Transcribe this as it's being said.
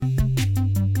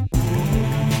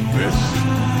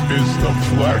is the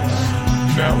Flex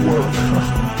Network.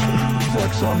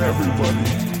 Flex on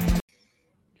everybody.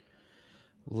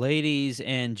 Ladies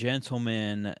and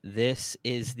gentlemen, this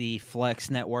is the Flex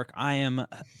Network. I am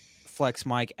Flex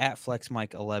Mike at Flex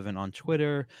Mike 11 on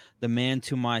Twitter. The man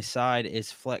to my side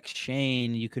is Flex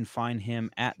Shane. You can find him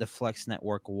at the Flex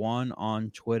Network 1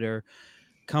 on Twitter.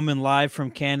 Coming live from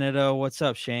Canada. What's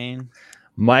up, Shane?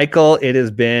 Michael, it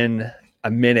has been a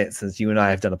minute since you and I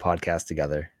have done a podcast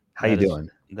together. How you doing?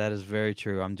 That is very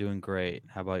true. I'm doing great.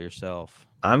 How about yourself?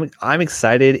 I'm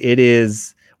excited.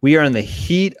 We are in the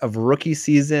heat of rookie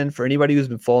season. For anybody who's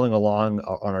been following along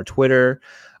on our Twitter,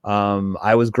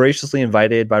 I was graciously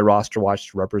invited by Roster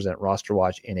Watch to represent Roster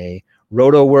Watch in a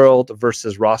Roto World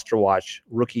versus Roster Watch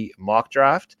rookie mock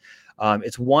draft.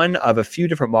 It's one of a few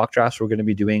different mock drafts we're going to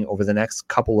be doing over the next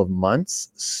couple of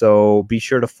months. So be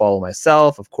sure to follow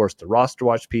myself, of course, the Roster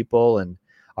Watch people, and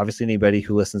obviously anybody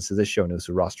who listens to this show knows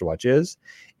who Roster Watch is.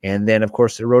 And then, of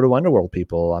course, the Roto Underworld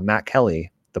people, Matt Kelly,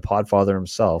 the podfather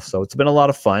himself. So it's been a lot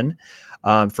of fun.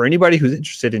 For anybody who's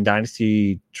interested in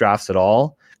dynasty drafts at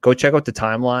all, go check out the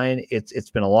timeline. It's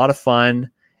been a lot of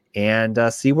fun, and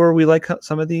see where we like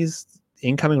some of these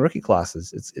incoming rookie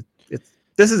classes.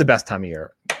 This is the best time of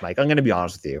year, Mike. I'm going to be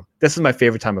honest with you. This is my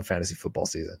favorite time of fantasy football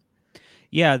season.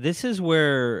 Yeah, this is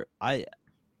where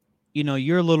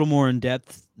you're a little more in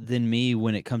depth than me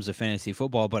when it comes to fantasy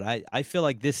football, but I feel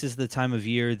like this is the time of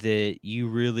year that you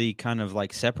really kind of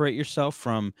like separate yourself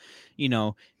from,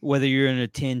 whether you're in a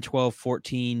 10, 12,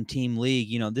 14 team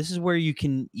league, this is where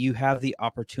you have the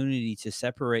opportunity to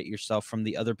separate yourself from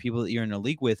the other people that you're in a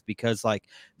league with, because like,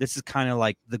 this is kind of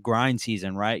like the grind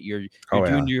season, right? You're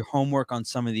doing your homework on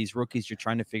some of these rookies. You're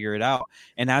trying to figure it out.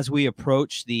 And as we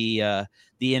approach the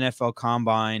NFL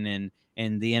Combine and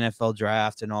the NFL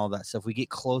draft and all that stuff, we get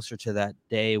closer to that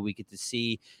day. We get to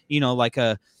see,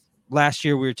 last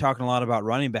year we were talking a lot about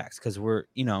running backs because we're,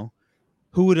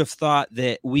 who would have thought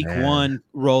that week one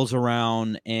rolls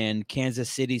around and Kansas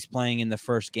City's playing in the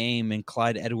first game and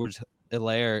Clyde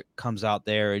Edwards-Helaire comes out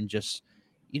there and just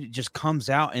comes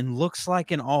out and looks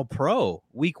like an all-pro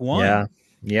week one.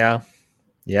 Yeah.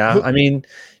 I mean,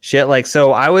 shit. Like,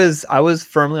 so I was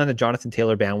firmly on the Jonathan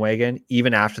Taylor bandwagon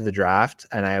even after the draft,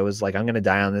 and I was like, I'm going to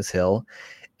die on this hill.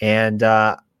 And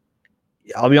I'll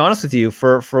be honest with you,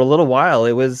 for a little while,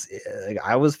 it was like,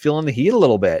 I was feeling the heat a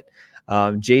little bit.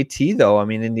 JT though, I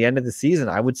mean, in the end of the season,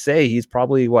 I would say he's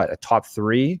probably a top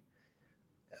 3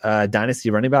 dynasty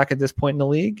running back at this point in the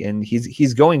league, and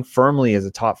he's going firmly as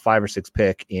a top 5 or 6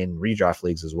 pick in redraft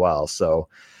leagues as well. So,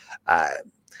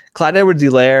 Clyde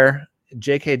Edwards-Helaire,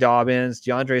 J.K. Dobbins,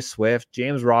 DeAndre Swift,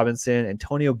 James Robinson,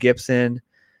 Antonio Gibson.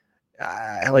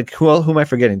 Who am I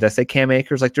forgetting? Did I say Cam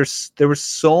Akers? Like, there were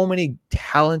so many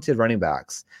talented running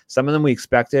backs. Some of them we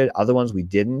expected, other ones we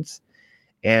didn't.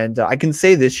 And I can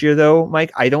say this year, though,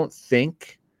 Mike, I don't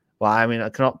think. Well, I mean, I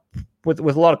cannot with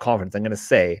a lot of confidence. I'm going to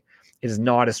say it is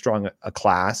not as strong a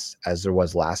class as there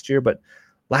was last year, but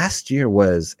last year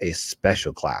was a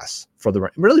special class for the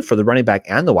running back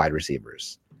and the wide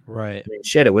receivers. Right. I mean,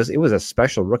 shit, it was a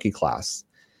special rookie class.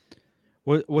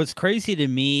 What's crazy to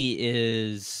me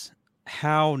is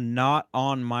how not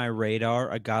on my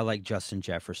radar a guy like Justin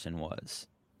Jefferson was.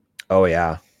 Oh,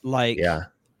 yeah.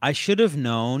 I should have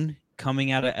known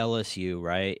coming out of LSU,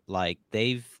 right? Like,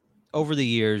 over the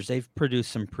years, they've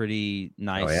produced some pretty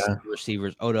nice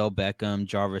receivers. Odell Beckham,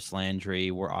 Jarvis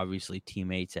Landry were obviously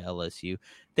teammates at LSU.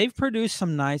 They've produced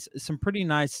some pretty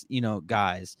nice,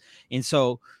 guys. And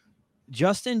so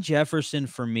Justin Jefferson,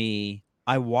 for me,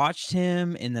 I watched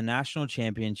him in the national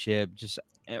championship,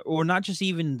 or not just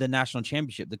even the national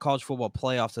championship, the college football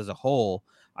playoffs as a whole.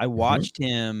 I watched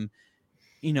him,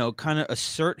 kind of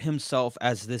assert himself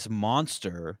as this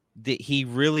monster that he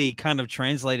really kind of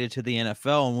translated to the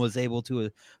NFL and was able to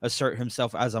assert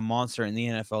himself as a monster in the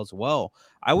NFL as well.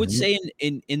 I would say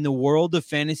in the world of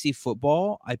fantasy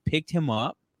football, I picked him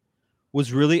up,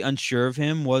 was really unsure of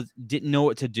him, didn't know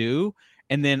what to do.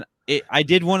 And then I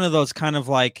did one of those kind of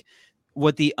like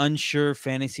what the unsure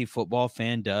fantasy football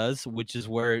fan does, which is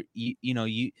where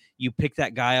you pick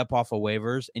that guy up off of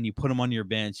waivers and you put him on your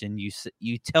bench and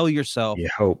you tell yourself,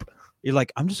 you're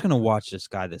like, I'm just going to watch this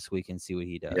guy this week and see what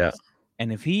he does. Yeah.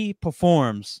 And if he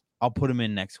performs, I'll put him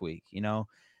in next week.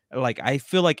 Like, I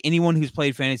feel like anyone who's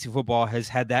played fantasy football has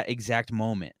had that exact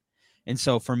moment. And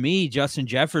so for me, Justin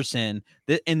Jefferson,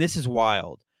 and this is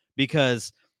wild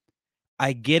because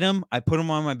I get him, I put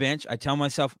him on my bench. I tell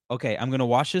myself, okay, I'm going to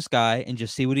watch this guy and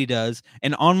just see what he does.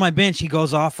 And on my bench, he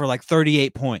goes off for like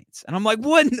 38 points. And I'm like,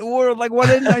 what in the world? Like, why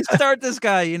didn't I start this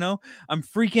guy? I'm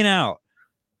freaking out.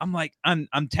 I'm like, I'm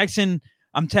texting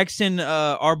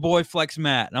our boy Flex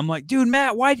Matt. And I'm like, dude,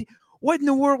 Matt, why what in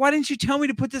the world? Why didn't you tell me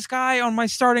to put this guy on my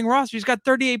starting roster? He's got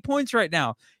 38 points right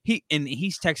now.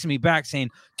 He's texting me back saying,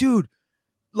 dude,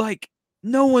 like,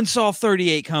 no one saw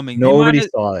 38 coming. Nobody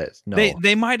saw it. No.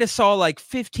 They might have saw like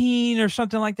 15 or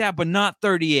something like that, but not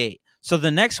 38. So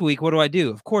the next week, what do?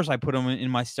 Of course, I put him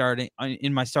in my starting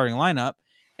lineup,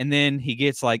 and then he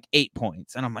gets like 8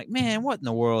 points, and I'm like, man, what in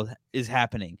the world is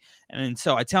happening? And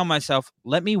so I tell myself,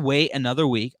 let me wait another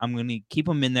week. I'm going to keep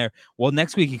him in there. Well,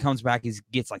 next week he comes back, he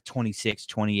gets like 26,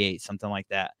 28, something like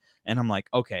that, and I'm like,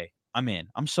 okay, I'm in.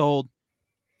 I'm sold.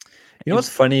 You know what's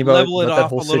funny about that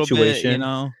whole situation?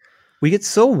 Bit, we get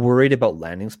so worried about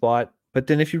landing spot, but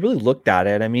then if you really looked at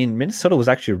it, I mean, Minnesota was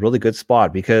actually a really good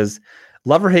spot because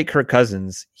love or hate Kirk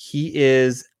Cousins,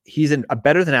 he's a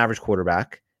better than average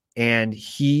quarterback, and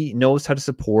he knows how to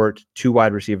support 2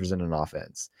 wide receivers in an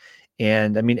offense.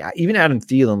 And I mean, even Adam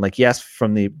Thielen, like, yes,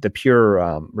 from the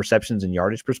pure receptions and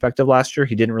yardage perspective last year,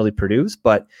 he didn't really produce,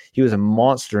 but he was a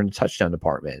monster in the touchdown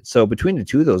department. So between the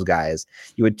two of those guys,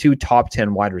 you had 2 top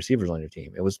 10 wide receivers on your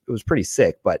team. It was pretty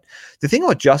sick. But the thing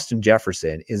about Justin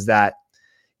Jefferson is that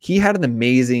he had an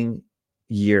amazing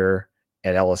year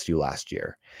at LSU last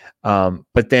year.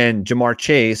 But then Jamar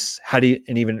Chase had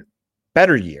an even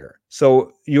better year.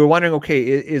 So you were wondering, okay,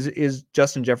 is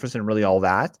Justin Jefferson really all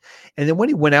that? And then when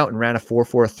he went out and ran a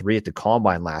 4.43 at the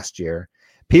combine last year,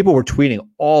 people were tweeting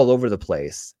all over the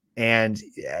place. And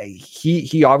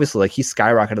he obviously, like, he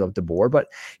skyrocketed up the board, but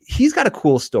he's got a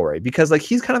cool story because, like,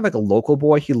 he's kind of like a local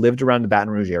boy. He lived around the Baton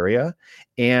Rouge area,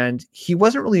 and he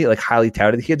wasn't really like highly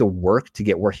touted. He had to work to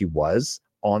get where he was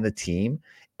on the team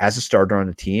as a starter on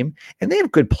the team. And they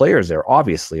have good players there,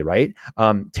 obviously, right?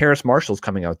 Terrace Marshall's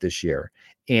coming out this year,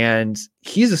 and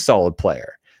he's a solid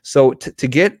player. So to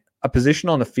get a position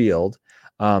on the field,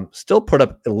 still put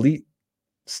up elite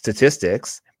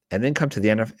statistics, and then come to the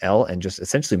NFL and just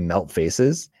essentially melt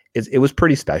faces, it was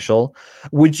pretty special.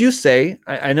 Would you say,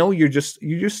 I know you're just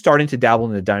starting to dabble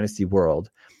in the dynasty world,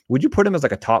 would you put him as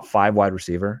like a top 5 wide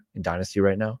receiver in dynasty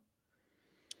right now?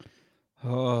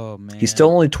 Oh, man. He's still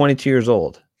only 22 years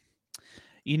old.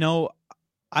 You know,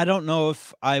 I don't know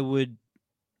if I would.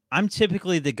 I'm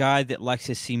typically the guy that likes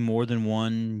to see more than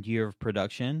 1 year of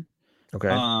production. Okay.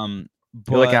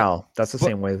 But, you're like Al. That's the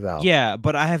same way as Al. Yeah,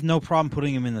 but I have no problem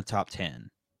putting him in the top 10.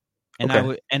 And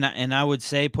okay. I would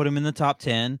say put him in the top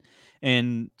 10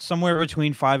 and somewhere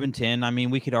between 5 and 10. I mean,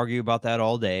 we could argue about that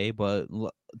all day, but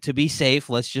to be safe,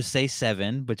 let's just say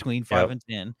 7, between 5 and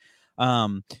 10.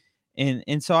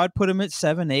 And so I'd put him at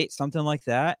 7, 8, something like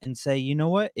that, and say, you know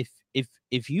what,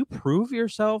 if you prove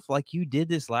yourself like you did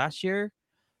this last year,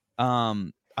 I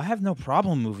have no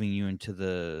problem moving you into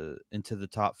the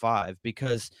top 5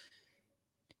 because,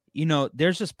 you know,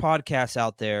 there's this podcast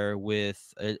out there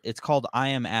with it's called I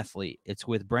Am Athlete. It's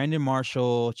with Brandon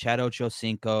Marshall, Chad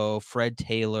Ochocinco, Fred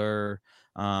Taylor,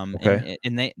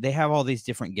 and they have all these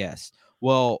different guests.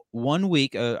 Well, 1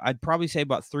 week, I'd probably say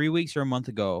about 3 weeks or a month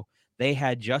ago, they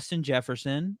had Justin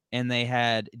Jefferson and they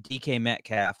had DK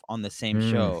Metcalf on the same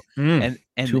show. And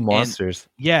 2 monsters.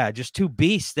 And, just 2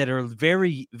 beasts that are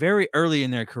very, very early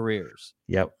in their careers.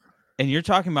 Yep. And you're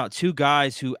talking about 2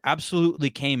 guys who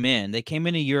absolutely came in. They came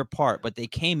in a year apart, but they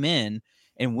came in,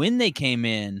 and when they came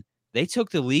in, they took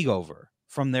the league over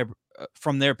from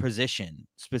their position,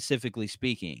 specifically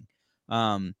speaking.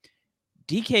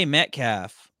 DK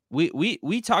Metcalf,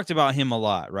 we talked about him a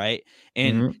lot, right?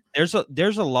 And there's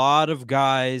a lot of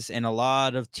guys and a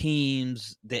lot of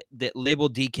teams that label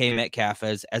DK Metcalf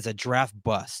as a draft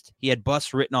bust. He had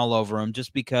bust written all over him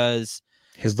just because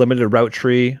his limited route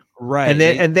tree. Right.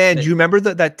 And then do you remember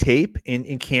that tape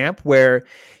in camp where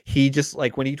he just,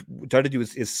 like, when he tried to do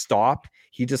his stop,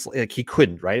 he just, like, he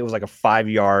couldn't, right? It was like a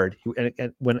 5-yard, and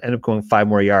ended up going 5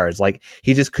 more yards. Like,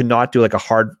 he just could not do like a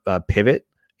hard pivot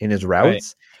in his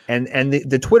routes. Right. And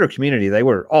the Twitter community, they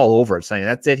were all over it, saying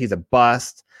that's it, he's a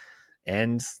bust.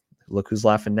 And look who's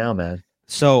laughing now, man.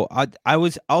 So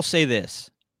I'll say this.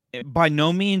 By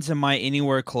no means am I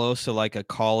anywhere close to like a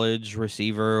college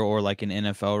receiver or like an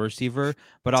NFL receiver,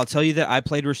 but I'll tell you that I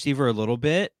played receiver a little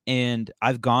bit, and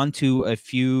I've gone to a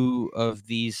few of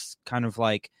these kind of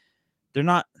like, they're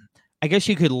not, I guess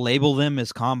you could label them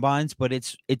as combines, but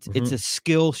it's a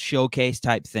skill showcase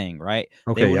type thing, right?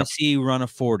 Okay, they want to see you run a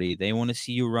 40. They want to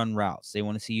see you run routes. They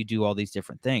want to see you do all these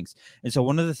different things. And so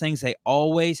one of the things they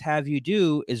always have you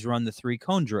do is run the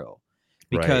 3-cone drill,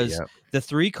 because the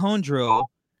 3-cone drill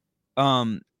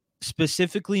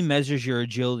specifically measures your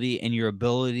agility and your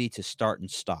ability to start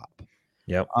and stop.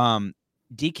 Yep.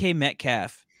 DK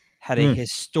Metcalf had a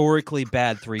historically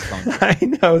bad 3-cone drill. I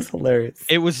know, it's hilarious.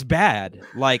 It was bad.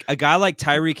 Like a guy like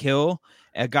Tyreek Hill,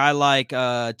 a guy like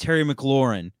Terry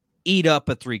McLaurin, eat up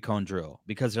a 3-cone drill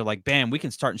because they're like, bam, we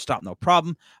can start and stop, no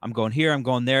problem. I'm going here, I'm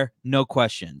going there, no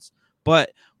questions.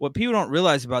 But what people don't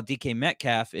realize about DK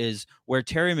Metcalf is where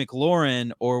Terry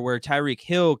McLaurin or where Tyreek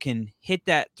Hill can hit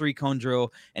that 3-cone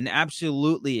drill and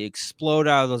absolutely explode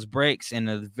out of those breaks in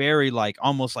a very like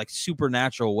almost like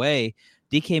supernatural way.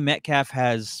 DK Metcalf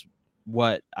has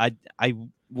what I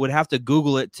would have to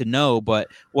Google it to know, but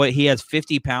what he has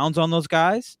 50 pounds on those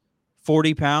guys,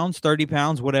 40 pounds, 30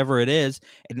 pounds, whatever it is.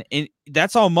 And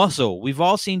that's all muscle. We've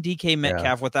all seen DK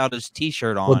Metcalf without his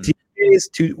t-shirt on. Well,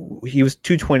 he was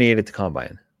 228 at the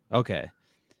combine. Okay.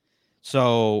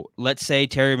 So let's say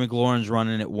Terry McLaurin's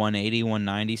running at 180,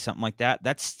 190, something like that.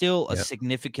 That's still a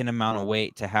significant amount of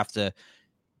weight to have to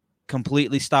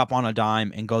completely stop on a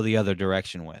dime and go the other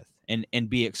direction with and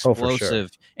be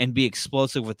explosive and be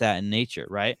explosive with that in nature,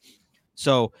 right?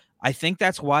 So I think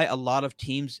that's why a lot of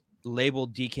teams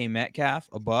labeled DK Metcalf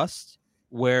a bust,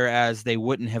 whereas they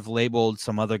wouldn't have labeled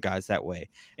some other guys that way.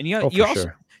 And you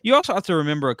also have to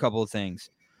remember a couple of things.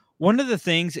 One of the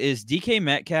things is DK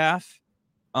Metcalf,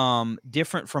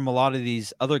 different from a lot of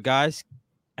these other guys,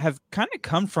 have kind of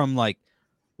come from like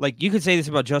you could say this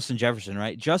about Justin Jefferson,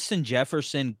 right? Justin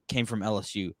Jefferson came from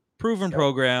LSU, proven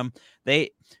program.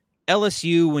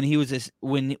 LSU when he was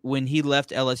when he left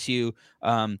LSU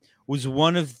was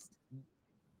one of,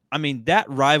 I mean, that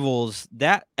rivals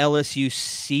that LSU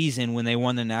season when they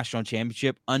won the national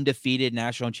championship, undefeated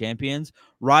national champions,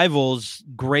 rivals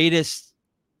greatest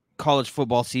college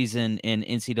football season in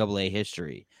NCAA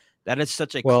history. That is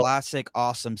such a classic,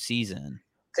 awesome season.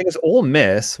 I think it's Ole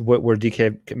Miss, where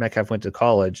DK Metcalf went to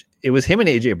college. It was him and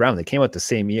AJ Brown. They came out the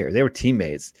same year. They were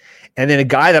teammates. And then a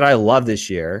guy that I love this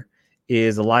year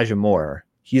is Elijah Moore.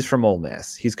 He's from Ole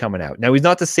Miss. He's coming out. Now, he's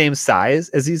not the same size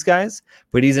as these guys,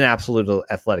 but he's an absolute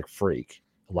athletic freak.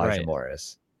 Elijah Moore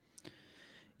is.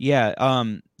 Yeah,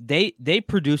 they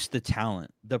produce the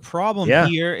talent. The problem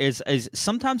here is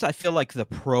sometimes I feel like the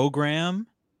program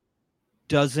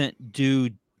doesn't do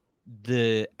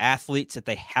the athletes that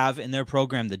they have in their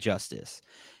program the justice.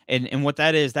 And what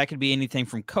that is, that could be anything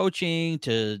from coaching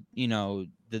to, you know,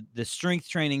 the strength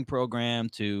training program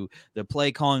to the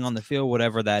play calling on the field,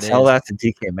 whatever that is. Tell that to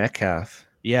DK Metcalf.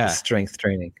 Yeah. Strength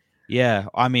training. Yeah.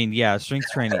 I mean, strength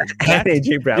training. And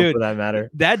AJ Brown, for that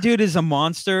matter. That dude is a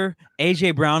monster.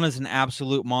 AJ Brown is an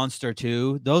absolute monster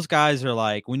too. Those guys are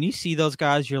like, when you see those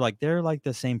guys, you're like, they're like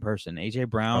the same person. AJ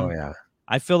Brown. Oh, yeah.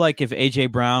 I feel like if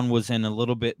AJ Brown was in a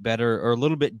little bit better or a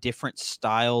little bit different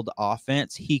styled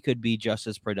offense, he could be just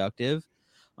as productive.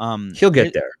 He'll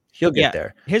get there. He'll get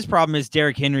there. His problem is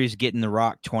Derrick Henry's getting the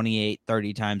rock 28,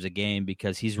 30 times a game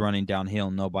because he's running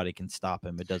downhill. Nobody can stop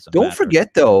him. It doesn't matter. Don't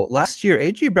forget, though, last year,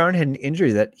 AJ Brown had an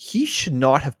injury that he should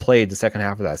not have played the second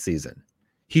half of that season.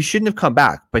 He shouldn't have come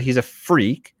back, but he's a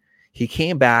freak. He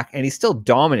came back, and he still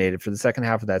dominated for the second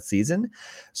half of that season.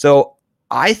 So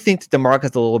I think that the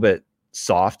market's a little bit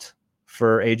soft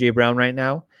for AJ Brown right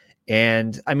now.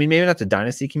 And I mean, maybe not the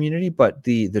dynasty community, but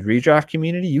the redraft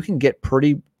community, you can get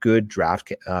pretty good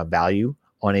draft value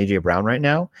on AJ Brown right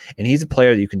now. And he's a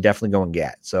player that you can definitely go and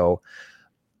get. So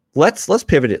let's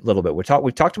pivot it a little bit. We've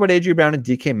talked about AJ Brown and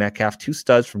DK Metcalf, two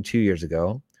studs from 2 years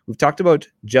ago. We've talked about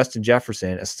Justin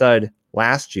Jefferson, a stud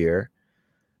last year.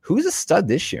 Who's a stud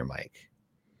this year, Mike?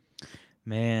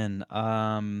 Man,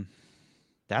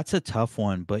 that's a tough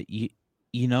one, but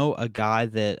you know, a guy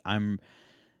that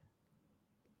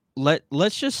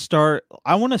let's just start.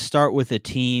 I want to start with a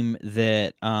team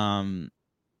that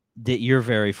that you're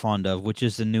very fond of, which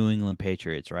is the New England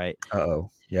Patriots, right?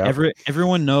 Yeah.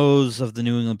 Everyone knows of the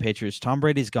New England Patriots. Tom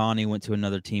Brady's gone. He went to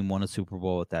another team, won a Super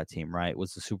Bowl with that team, right?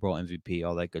 Was the Super Bowl MVP,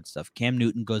 all that good stuff. Cam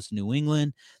Newton goes to New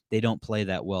England. They don't play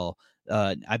that well.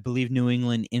 I believe New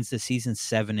England ends the season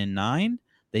 7-9.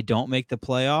 They don't make the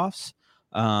playoffs.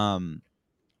 And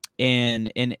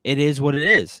it is what it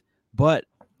is. But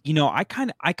you know, I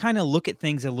kind of look at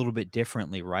things a little bit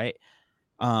differently, right?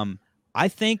 I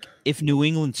think if New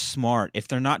England's smart, if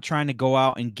they're not trying to go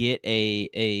out and get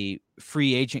a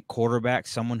free agent quarterback,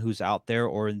 someone who's out there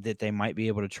or that they might be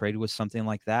able to trade with, something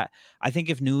like that, I think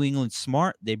if New England's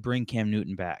smart, they bring Cam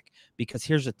Newton back. Because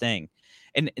here's the thing,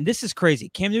 and this is crazy.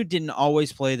 Cam Newton didn't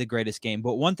always play the greatest game,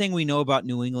 but one thing we know about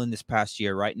New England this past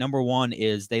year, right? Number one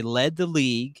is they led the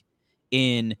league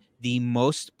in the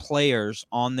most players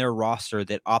on their roster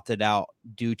that opted out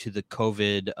due to the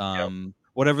COVID,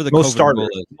 whatever the most COVID starters, rule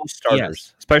is. most starters,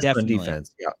 yes, especially on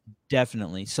defense. Yeah,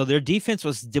 definitely. So their defense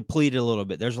was depleted a little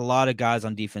bit. There's a lot of guys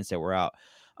on defense that were out.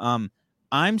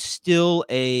 I'm still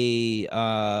a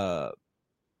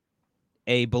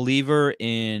believer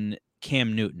in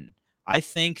Cam Newton. I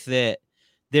think that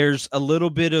there's a little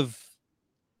bit of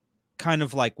kind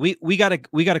of like we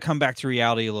gotta come back to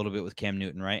reality a little bit with Cam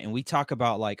Newton, right? And we talk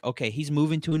about like, okay, he's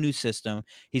moving to a new system.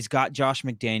 He's got Josh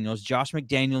McDaniels. Josh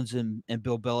McDaniels and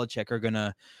Bill Belichick are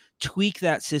gonna tweak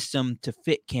that system to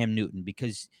fit Cam Newton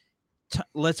because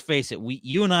let's face it,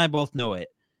 you and I both know it.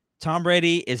 Tom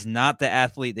Brady is not the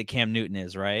athlete that Cam Newton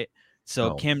is, right?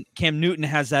 So Cam Newton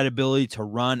has that ability to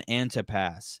run and to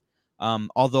pass.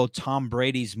 Although Tom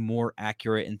Brady's more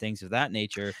accurate and things of that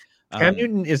nature. Cam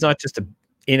Newton is not just an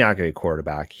inaccurate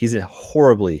quarterback. He's a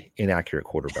horribly inaccurate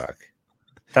quarterback.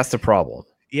 That's the problem.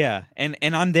 Yeah, and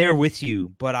I'm there with you,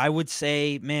 but I would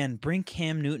say, man, bring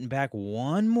Cam Newton back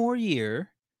one more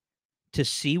year to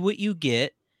see what you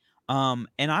get. And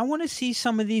I want to see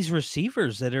some of these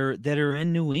receivers that are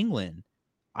in New England.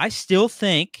 I still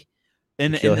think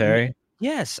Harry.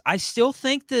 Yes, I still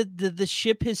think that the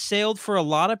ship has sailed for a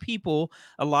lot of people.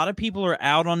 A lot of people are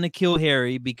out on N'Keal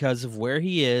Harry because of where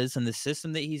he is and the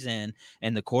system that he's in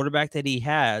and the quarterback that he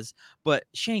has. But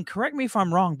Shane, correct me if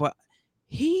I'm wrong, but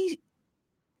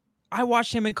I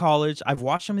watched him in college. I've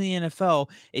watched him in the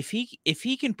NFL. If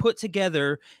he can put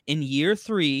together in year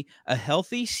 3 a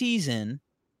healthy season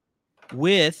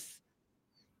with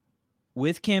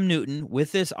Cam Newton,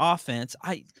 with this offense,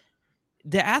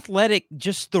 the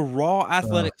raw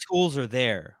athletic tools are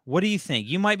there. What do you think?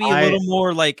 You might be a little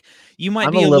more like you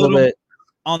might be a little bit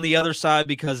on the other side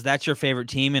because that's your favorite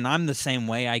team, and I'm the same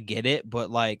way. I get it,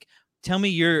 but like, tell me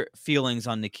your feelings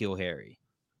on N'Keal Harry.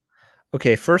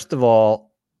 Okay, first of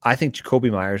all, I think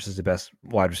Jakobi Meyers is the best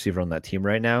wide receiver on that team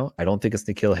right now. I don't think it's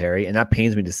N'Keal Harry, and that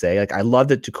pains me to say. Like, I love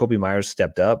that Jakobi Meyers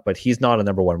stepped up, but he's not a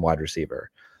number 1 wide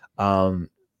receiver.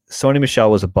 Sony Michel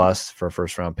was a bust for a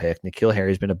first-round pick. N'Keal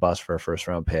Harry's been a bust for a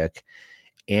first-round pick.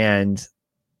 And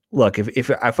look, if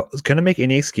I was going to make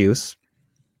any excuse,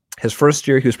 his first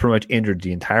year, he was pretty much injured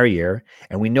the entire year.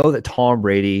 And we know that Tom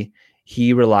Brady,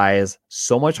 he relies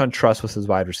so much on trust with his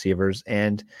wide receivers.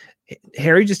 And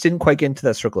Harry just didn't quite get into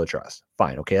that circle of trust.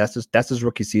 Fine. Okay. That's his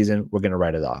rookie season. We're going to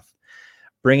write it off.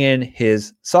 Bring in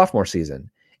his sophomore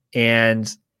season.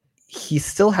 And he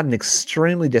still had an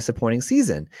extremely disappointing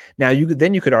season. Now, you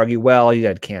could argue, well, you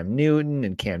had Cam Newton,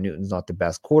 and Cam Newton's not the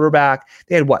best quarterback.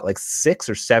 They had like 6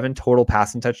 or 7 total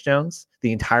passing touchdowns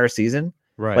the entire season.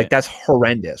 Right. Like, that's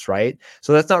horrendous, right?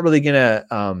 So that's not really going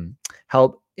to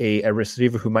help a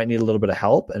receiver who might need a little bit of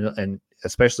help and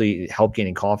especially help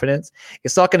gaining confidence.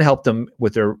 It's not going to help them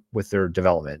with their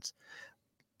development.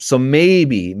 So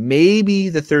maybe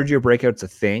the 3rd-year breakout's a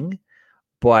thing,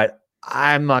 but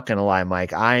I'm not going to lie,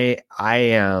 Mike.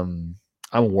 I'm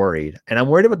worried, and I'm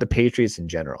worried about the Patriots in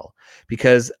general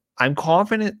because I'm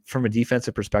confident from a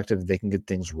defensive perspective that they can get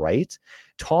things right.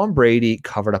 Tom Brady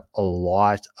covered up a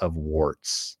lot of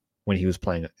warts when he was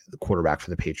playing the quarterback for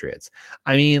the Patriots.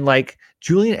 I mean, like,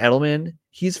 Julian Edelman,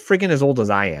 he's friggin' as old as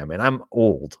I am, and I'm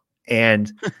old.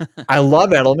 And I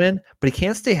love Edelman, but he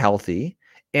can't stay healthy.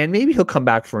 And maybe he'll come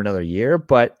back for another year,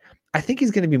 but I think he's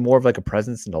going to be more of like a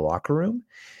presence in the locker room.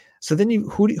 So then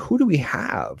who do we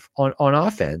have on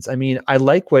offense? I mean, I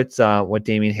like what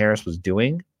Damian Harris was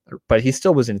doing, but he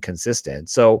still was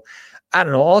inconsistent. So I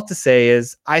don't know. All I have to say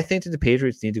is I think that the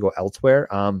Patriots need to go elsewhere.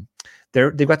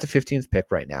 They've got the 15th pick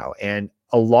right now, and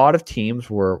a lot of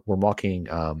teams were mocking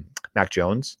Mac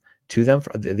Jones to them,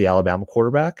 for the Alabama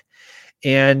quarterback.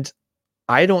 And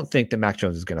I don't think that Mac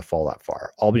Jones is going to fall that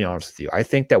far. I'll be honest with you. I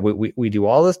think that we do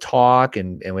all this talk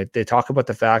and they talk about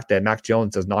the fact that Mac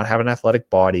Jones does not have an athletic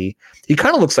body. He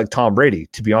kind of looks like Tom Brady,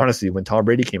 to be honest with you, when Tom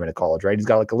Brady came into college, right? He's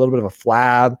got like a little bit of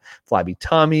a flabby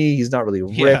tummy. He's not really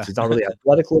ripped. Yeah. He's not really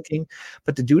athletic looking,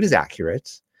 but the dude is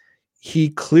accurate.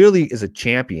 He clearly is a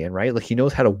champion, right? Like, he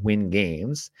knows how to win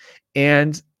games.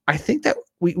 And I think that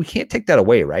we can't take that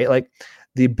away, right? Like,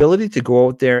 the ability to go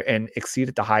out there and exceed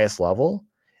at the highest level.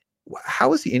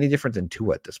 How is he any different than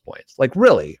Tua at this point? Like,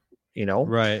 really,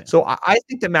 Right. So I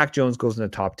think that Mac Jones goes in the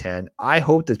top 10. I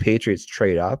hope the Patriots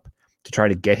trade up to try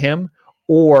to get him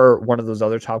or one of those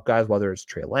other top guys, whether it's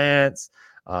Trey Lance.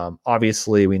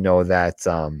 Obviously, we know that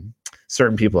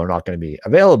certain people are not going to be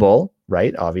available,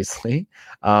 right? Obviously.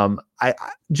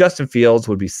 Justin Fields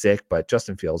would be sick, but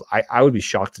Justin Fields, I would be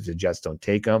shocked if the Jets don't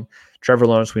take him. Trevor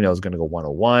Lawrence, we know, is going to go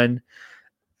 101.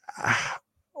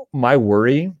 My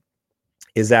worry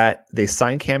is that they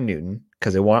sign Cam Newton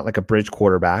because they want like a bridge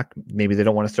quarterback. Maybe they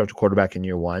don't want to start a quarterback in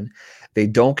year 1. They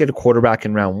don't get a quarterback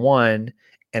in round 1,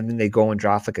 and then they go and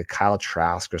draft like a Kyle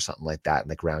Trask or something like that in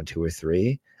like round 2 or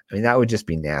 3. I mean, that would just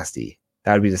be nasty.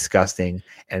 That would be disgusting.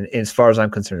 And as far as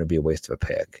I'm concerned, it'd be a waste of a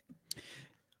pick.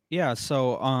 Yeah.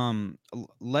 So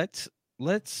let's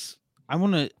I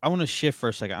want to shift for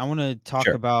a second. I want to talk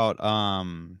about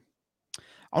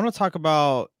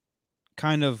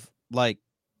kind of like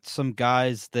some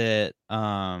guys that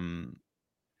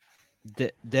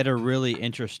that are really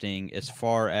interesting as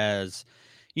far as,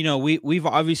 you know, we've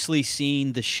obviously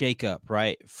seen the shakeup,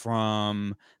 right,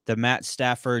 from the Matt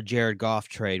Stafford, Jared Goff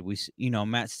trade.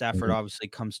 Matt Stafford Mhm. obviously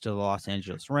comes to the Los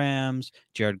Angeles Rams.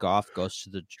 Jared Goff goes to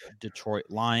the Detroit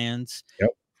Lions.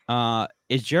 Yep.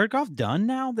 Is Jared Goff done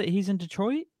now that he's in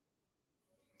Detroit?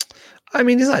 I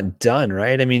mean, he's not done,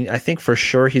 right? I mean, I think for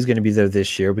sure he's going to be there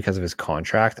this year because of his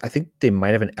contract. I think they might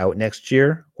have an out next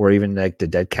year, or even like the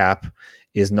dead cap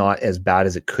is not as bad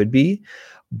as it could be.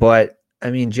 But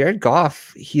I mean, Jared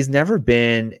Goff, he's never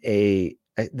been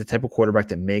the type of quarterback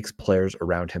that makes players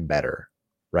around him better,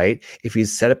 right? If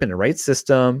he's set up in the right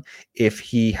system, if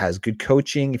he has good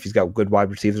coaching, if he's got good wide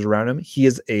receivers around him, he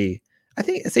is I'd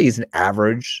say he's an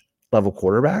average level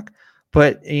quarterback.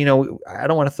 But I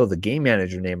don't want to throw the game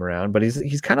manager name around, but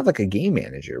he's kind of like a game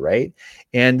manager, right?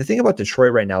 And the thing about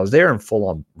Detroit right now is they're in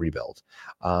full-on rebuild.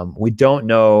 We don't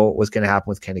know what's going to happen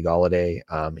with Kenny Golladay.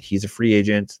 He's a free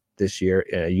agent this year,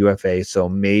 UFA, so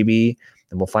maybe,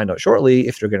 and we'll find out shortly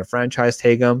if they're going to franchise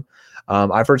tag him.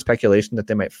 I've heard speculation that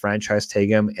they might franchise tag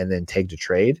him and then tag to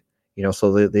trade,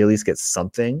 so they at least get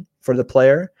something for the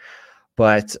player.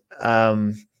 But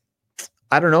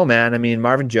I don't know, man. I mean,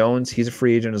 Marvin Jones, he's a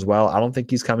free agent as well. I don't think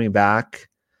he's coming back.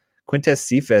 Quintez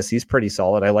Cephas, he's pretty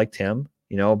solid. I liked him,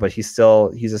 but he's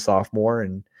a sophomore,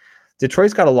 and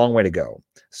Detroit's got a long way to go.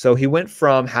 So he went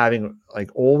from having like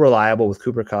all reliable with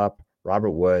Cooper Kupp,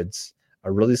 Robert Woods,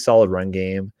 a really solid run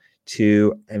game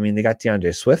to, I mean, they got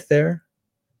DeAndre Swift there,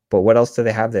 but what else do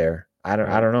they have there? I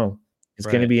don't know. It's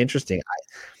going to be interesting.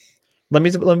 Let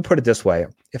me put it this way.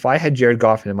 If I had Jared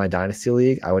Goff in my dynasty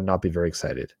league, I would not be very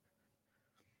excited.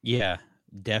 Yeah,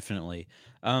 definitely.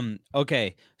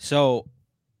 Okay, so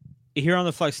here on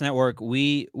the Flex Network,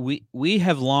 we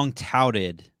have long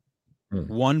touted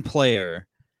one player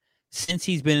since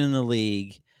he's been in the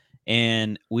league,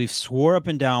 and we've swore up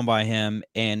and down by him.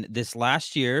 And this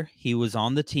last year, he was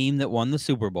on the team that won the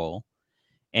Super Bowl,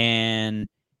 and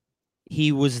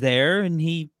he was there, and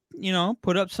he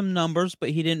put up some numbers, but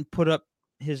he didn't put up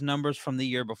his numbers from the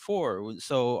year before.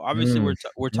 So obviously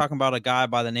we're talking about a guy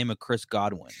by the name of Chris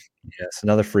Godwin. Yes,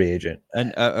 another free agent.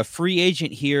 A free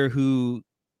agent here who,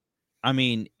 I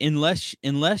mean, unless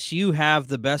you have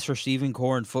the best receiving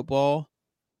core in football,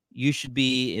 you should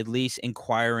be at least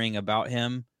inquiring about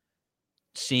him,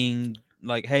 seeing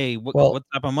like, hey, what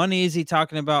type of money is he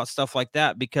talking about, stuff like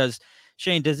that. Because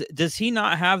Shane, does he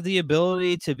not have the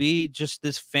ability to be just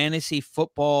this fantasy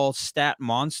football stat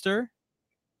monster?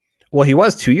 Well, he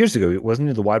was 2 years ago. Wasn't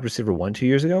he the wide receiver 1 2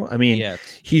 years ago? I mean, yes.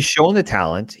 He's shown the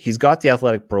talent. He's got the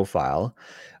athletic profile.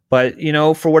 But,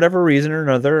 for whatever reason or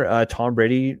another, Tom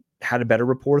Brady had a better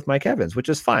rapport with Mike Evans, which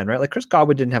is fine, right? Like Chris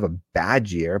Godwin didn't have a bad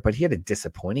year, but he had a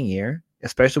disappointing year,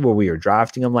 especially where we were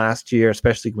drafting him last year,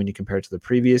 especially when you compare it to the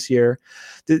previous year.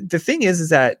 The thing is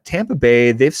that Tampa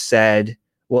Bay, they've said,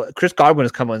 well, Chris Godwin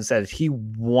has come on and said he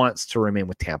wants to remain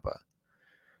with Tampa.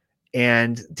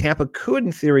 And Tampa could,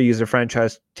 in theory, use a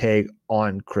franchise tag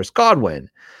on Chris Godwin.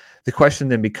 The question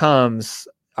then becomes,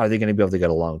 are they going to be able to get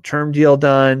a long-term deal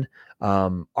done?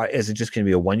 Is it just going to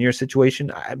be a one-year situation?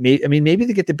 I mean, maybe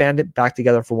they get the band back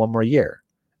together for one more year.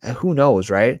 Who knows,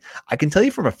 right? I can tell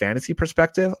you from a fantasy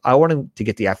perspective, I want him to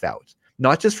get the F out.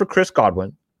 Not just for Chris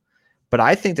Godwin, but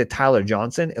I think that Tyler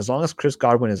Johnson, as long as Chris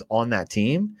Godwin is on that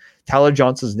team, Tyler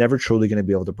Johnson is never truly going to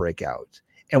be able to break out.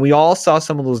 And we all saw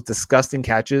some of those disgusting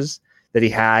catches that he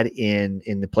had in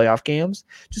the playoff games.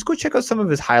 Just go check out some of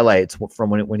his highlights from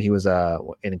when he was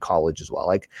in college as well.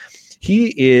 Like,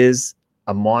 he is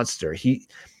a monster.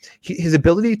 His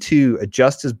ability to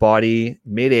adjust his body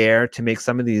midair to make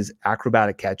some of these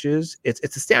acrobatic catches,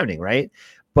 it's astounding, right?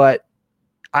 But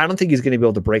I don't think he's going to be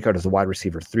able to break out as a wide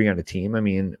receiver 3 on a team. I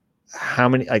mean, how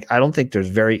many? Like, I don't think there's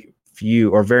very few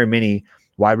or very many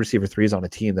wide receiver 3s on a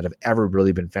team that have ever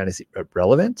really been fantasy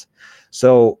relevant.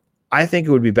 So I think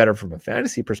it would be better from a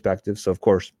fantasy perspective. So, of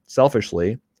course,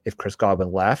 selfishly, if Chris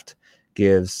Godwin left,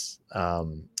 gives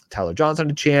Tyler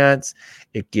Johnson a chance.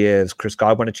 It gives Chris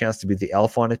Godwin a chance to be the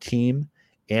elf on a team.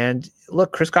 And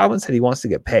look, Chris Godwin said he wants to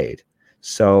get paid.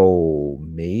 So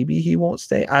maybe he won't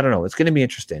stay. I don't know. It's going to be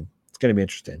interesting.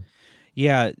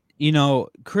 Yeah.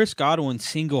 Chris Godwin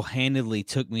single-handedly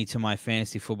took me to my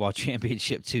fantasy football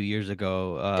championship 2 years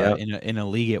ago in a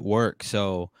league at work.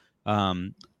 So,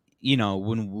 when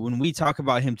we talk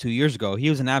about him 2 years ago,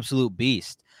 he was an absolute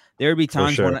beast. There would be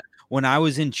times when I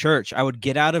was in church, I would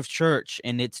get out of church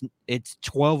and it's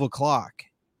 12 o'clock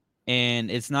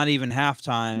and it's not even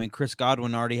halftime and Chris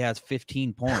Godwin already has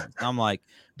 15 points. I'm like,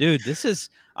 dude,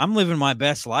 I'm living my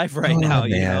best life right now,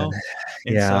 man.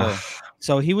 And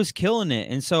so he was killing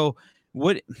it. And so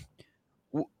What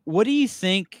what do you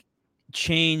think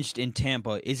changed in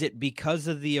Tampa? Is it because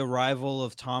of the arrival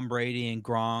of Tom Brady and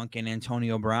Gronk and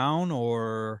Antonio Brown,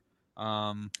 or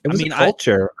it was a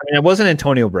culture? It wasn't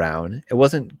Antonio Brown. It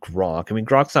wasn't Gronk. I mean,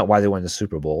 Gronk's not why they won the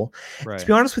Super Bowl. Right. To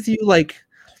be honest with you, like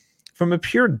from a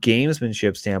pure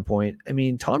gamesmanship standpoint, I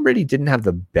mean, Tom Brady didn't have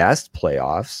the best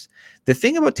playoffs. The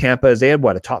thing about Tampa is they had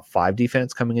a top 5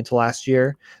 defense coming into last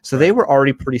year, so they were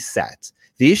already pretty set.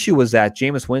 The issue was that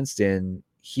Jameis Winston,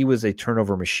 he was a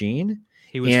turnover machine.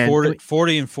 He was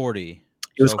 40 and 40.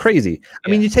 It was crazy. I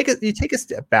mean, you take a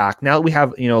step back. Now that we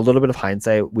have, a little bit of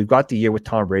hindsight, we've got the year with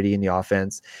Tom Brady in the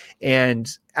offense. And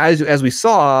as we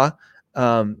saw,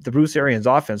 the Bruce Arians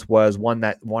offense was one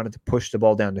that wanted to push the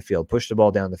ball down the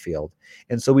field.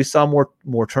 And so we saw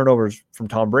more turnovers from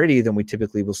Tom Brady than we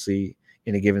typically will see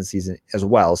in a given season as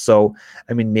well. So,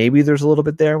 I mean, maybe there's a little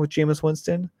bit there with Jameis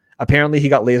Winston. Apparently he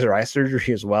got laser eye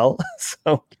surgery as well.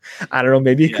 So I don't know,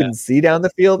 maybe he couldn't see down the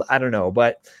field. I don't know.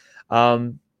 But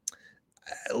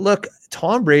look,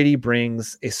 Tom Brady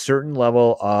brings a certain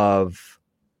level of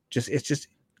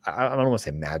I don't want to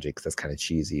say magic because that's kind of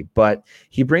cheesy, but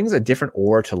he brings a different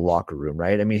aura to the locker room,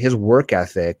 right? I mean, his work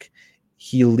ethic,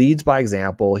 he leads by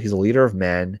example. He's a leader of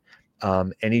men.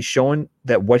 And he's shown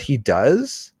that what he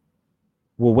does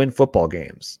will win football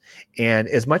games. And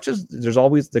as much as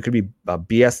there could be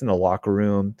BS in the locker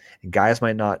room and guys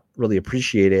might not really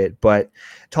appreciate it, but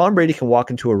Tom Brady can walk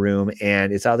into a room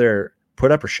and it's either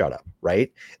put up or shut up,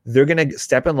 right? They're going to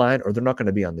step in line or they're not going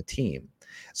to be on the team.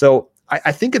 So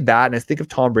I think of that and I think of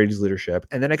Tom Brady's leadership.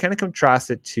 And then I kind of contrast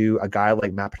it to a guy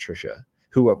like Matt Patricia,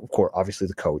 who, of course, obviously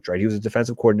the coach, right? He was a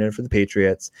defensive coordinator for the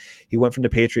Patriots. He went from the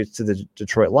Patriots to the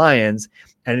Detroit Lions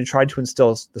and he tried to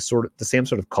instill the same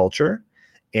sort of culture.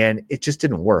 And it just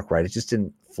didn't work, right? It just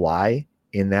didn't fly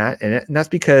in that. And that's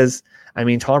because, I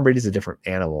mean, Tom Brady's a different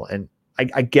animal. And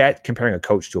I get comparing a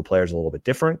coach to a player is a little bit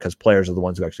different because players are the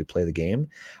ones who actually play the game.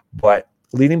 But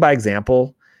leading by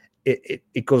example,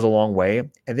 it goes a long way.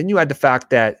 And then you add the fact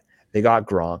that they got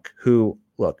Gronk, who,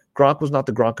 look, Gronk was not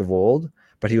the Gronk of old,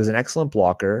 but he was an excellent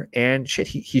blocker. And shit,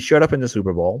 he showed up in the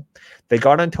Super Bowl. They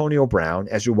got Antonio Brown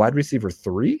as your wide receiver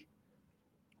 3.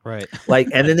 Right.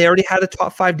 And then they already had a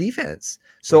top 5 defense.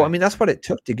 So, right. I mean, that's what it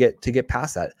took to get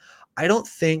past that. I don't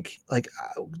think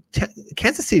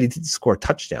Kansas City didn't score a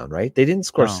touchdown, right? They didn't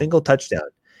score a single touchdown.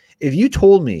 If you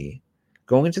told me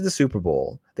going into the Super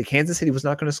Bowl that Kansas City was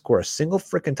not going to score a single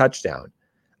freaking touchdown,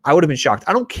 I would have been shocked.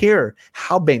 I don't care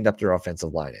how banged up their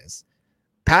offensive line is.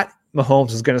 Pat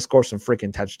Mahomes is going to score some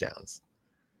freaking touchdowns.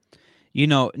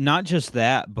 Not just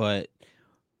that, but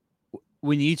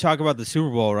when you talk about the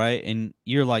Super Bowl, right, and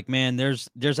you're like, man, there's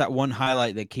that one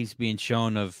highlight that keeps being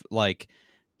shown of like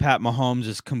Pat Mahomes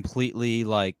is completely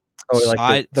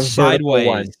sideways.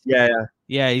 One.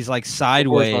 Yeah. He's like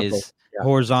sideways,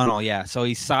 horizontal. Yeah. So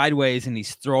he's sideways and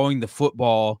he's throwing the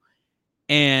football.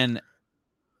 And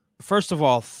first of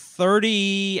all,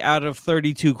 30 out of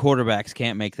 32 quarterbacks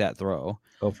can't make that throw.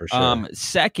 Oh, for sure.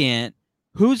 Second,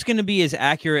 who's going to be as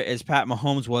accurate as Pat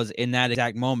Mahomes was in that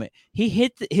exact moment? He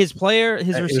hit his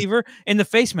receiver in the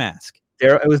face mask.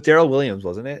 It was Darrell Williams,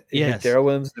 wasn't it? Yes. Darrell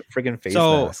Williams, the friggin' face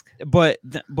mask. But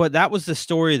that was the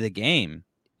story of the game.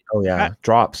 Oh, yeah.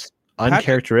 Drops.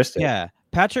 Uncharacteristic.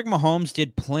 Patrick Mahomes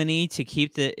did plenty to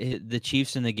keep the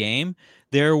Chiefs in the game.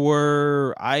 There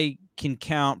were, I can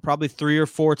count, probably 3 or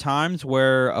 4 times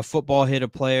where a football hit a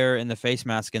player in the face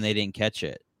mask and they didn't catch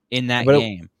it in that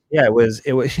game. It was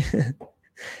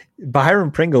Byron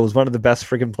Pringle was one of the best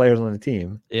freaking players on the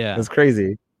team. Yeah. It was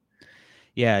crazy.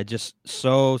 Yeah, just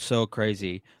so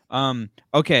crazy.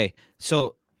 Okay,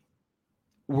 so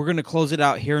we're gonna close it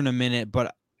out here in a minute,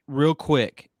 but real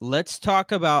quick, let's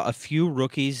talk about a few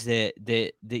rookies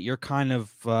that you're kind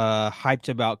of hyped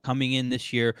about coming in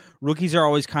this year. Rookies are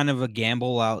always kind of a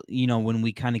gamble out, when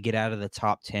we kind of get out of the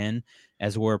top 10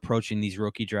 as we're approaching these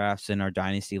rookie drafts in our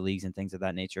dynasty leagues and things of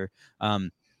that nature.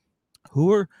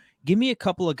 Give me a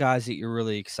couple of guys that you're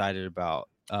really excited about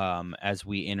as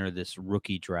we enter this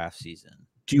rookie draft season.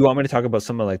 Do you want me to talk about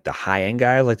some of like the high end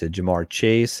guys, like the Jamar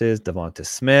Chases, Devonta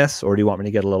Smiths, or do you want me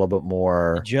to get a little bit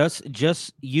more?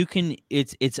 Just you can.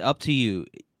 It's up to you.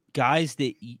 Guys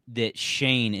that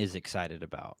Shane is excited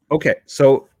about. Okay,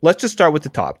 so let's just start with the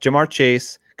top. Jamar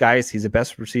Chase, guys, he's the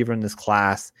best receiver in this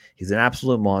class. He's an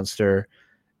absolute monster.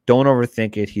 Don't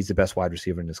overthink it. He's the best wide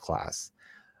receiver in this class.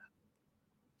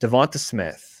 Devonta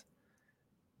Smith,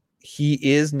 he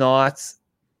is not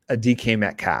a DK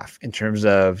Metcalf in terms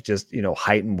of just,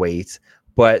 height and weight,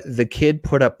 but the kid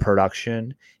put up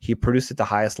production. He produced at the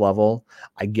highest level.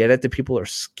 I get it that people are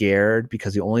scared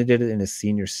because he only did it in his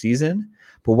senior season,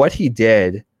 but what he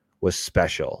did was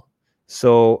special.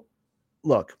 So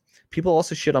look, people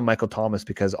also shit on Michael Thomas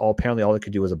because apparently all they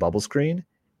could do was a bubble screen.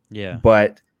 Yeah.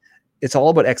 But it's all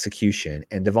about execution,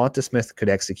 and Devonta Smith could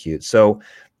execute. So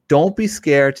don't be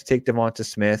scared to take Devonta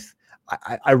Smith.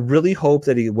 I really hope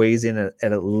that he weighs in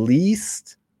at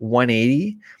least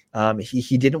 180.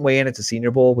 He didn't weigh in at the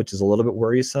Senior Bowl, which is a little bit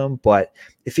worrisome. But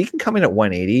if he can come in at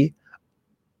 180,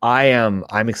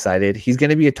 I'm excited. He's going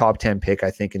to be a top 10 pick,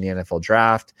 I think, in the NFL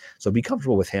draft. So be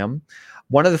comfortable with him.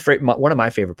 One of my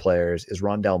favorite players is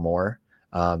Rondale Moore.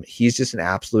 He's just an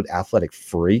absolute athletic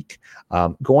freak.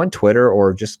 Go on Twitter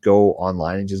or just go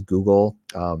online and just Google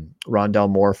Rondale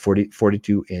Moore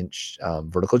 42-inch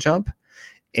vertical jump.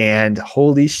 And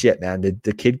holy shit, man,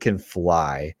 the kid can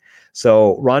fly.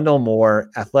 So Rondale Moore,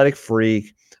 athletic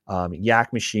freak,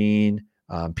 yak machine,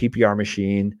 PPR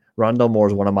machine. Rondale Moore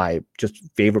is one of my just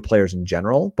favorite players in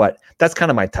general, but that's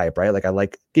kind of my type, right? Like I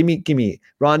like, give me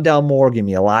Rondale Moore, give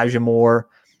me Elijah Moore,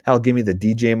 hell, give me the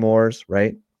DJ Moores,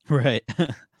 right? Right.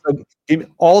 So give me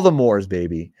all the Moores,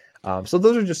 baby. So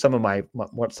those are just some of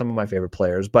my favorite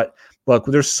players. But look,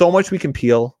 there's so much we can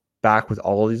peel back with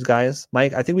all of these guys.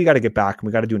 Mike, I think we got to get back and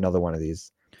we got to do another one of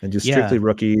these and do strictly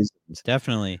rookies.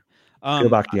 Definitely. Peel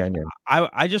back the onion.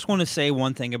 I just want to say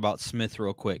one thing about Smith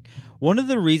real quick. One of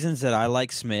the reasons that I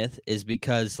like Smith is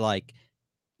because, like,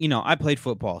 you know, I played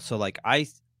football. So, like, a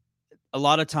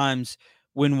lot of times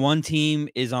when one team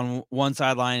is on one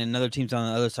sideline and another team's on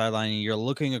the other sideline, and you're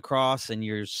looking across and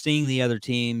you're seeing the other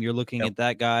team, you're looking at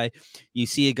that guy, you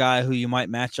see a guy who you might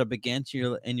match up against,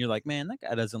 you're like, man, that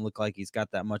guy doesn't look like he's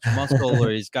got that much muscle, or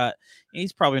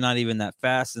he's probably not even that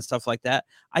fast and stuff like that.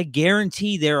 I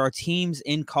guarantee there are teams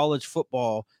in college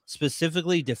football,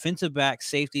 specifically defensive backs,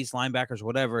 safeties, linebackers,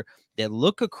 whatever, that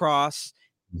look across,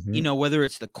 you know, whether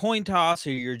it's the coin toss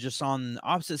or you're just on the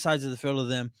opposite sides of the field of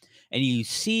them, and you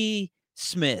see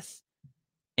Smith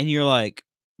and you're like,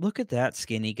 look at that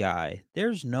skinny guy.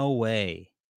 There's no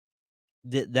way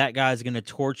that guy's going to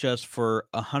torch us for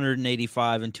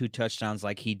 185 and 2 touchdowns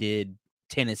like he did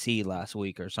Tennessee last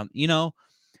week or something, you know?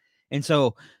 And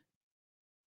so,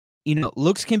 you know,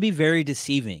 looks can be very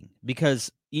deceiving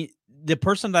because the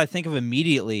person that I think of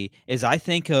immediately is I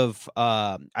think of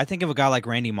a guy like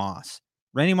Randy Moss.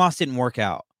 Randy Moss didn't work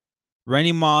out.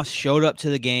 Randy Moss showed up to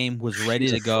the game, was ready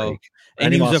to go,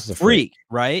 and he was a freak,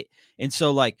 right? And so,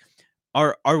 like,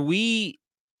 are we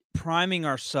priming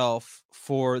ourselves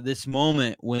for this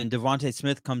moment when Devonta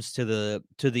Smith comes to the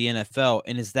NFL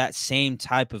and is that same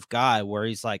type of guy where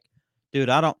he's like, dude,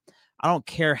 I don't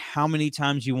care how many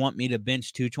times you want me to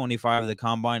bench 225 of the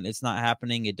combine, it's not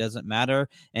happening. It doesn't matter,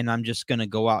 and I'm just gonna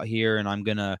go out here and I'm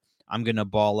gonna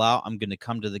ball out. I'm gonna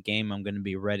come to the game. I'm gonna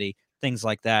be ready. Things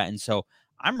like that, and so.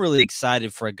 I'm really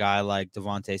excited for a guy like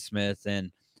Devonta Smith,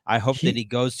 and I hope that he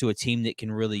goes to a team that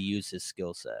can really use his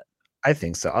skill set. I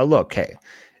think so. Look, hey,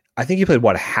 I think he played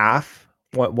one half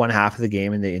of the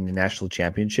game in the national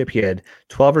championship. He had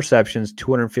 12 receptions,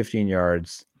 215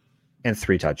 yards, and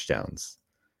 3 touchdowns.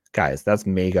 Guys, that's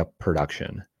mega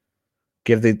production.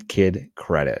 Give the kid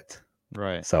credit.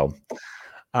 Right. So,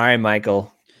 all right,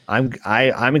 Michael.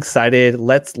 I'm excited.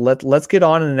 Let's get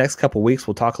on in the next couple of weeks.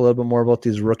 We'll talk a little bit more about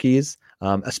these rookies,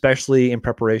 especially in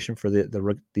preparation for the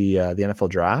NFL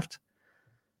draft.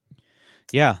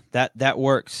 Yeah, that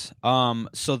works.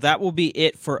 So that will be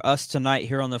it for us tonight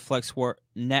here on the Flex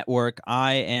Network.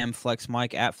 I am Flex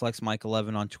Mike at Flex Mike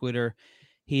 11 on Twitter.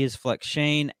 He is Flex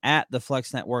Shane at the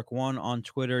Flex Network 1 on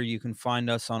Twitter. You can find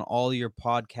us on all your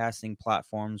podcasting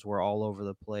platforms. We're all over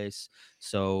the place.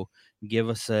 So give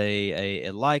us a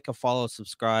like, a follow,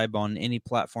 subscribe on any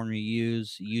platform you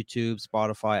use, YouTube,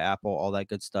 Spotify, Apple, all that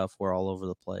good stuff. We're all over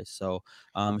the place. So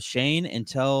Shane,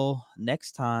 until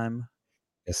next time.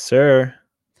 Yes, sir.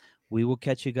 We will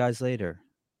catch you guys later.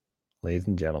 Ladies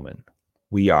and gentlemen,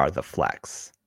 we are the Flex.